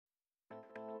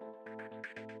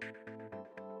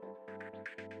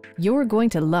You're going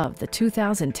to love the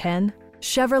 2010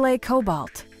 Chevrolet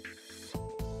Cobalt.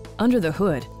 Under the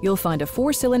hood, you'll find a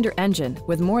 4-cylinder engine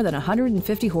with more than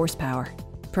 150 horsepower,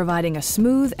 providing a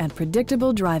smooth and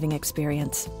predictable driving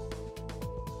experience.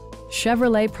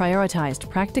 Chevrolet prioritized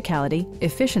practicality,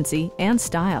 efficiency, and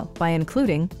style by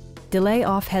including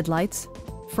delay-off headlights,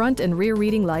 front and rear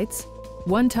reading lights,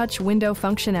 one-touch window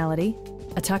functionality,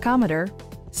 a tachometer,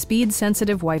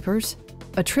 speed-sensitive wipers,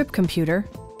 a trip computer,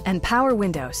 and power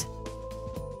windows.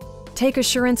 Take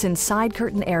assurance in side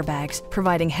curtain airbags,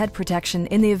 providing head protection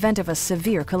in the event of a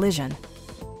severe collision.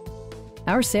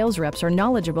 Our sales reps are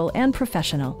knowledgeable and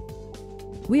professional.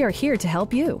 We are here to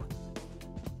help you.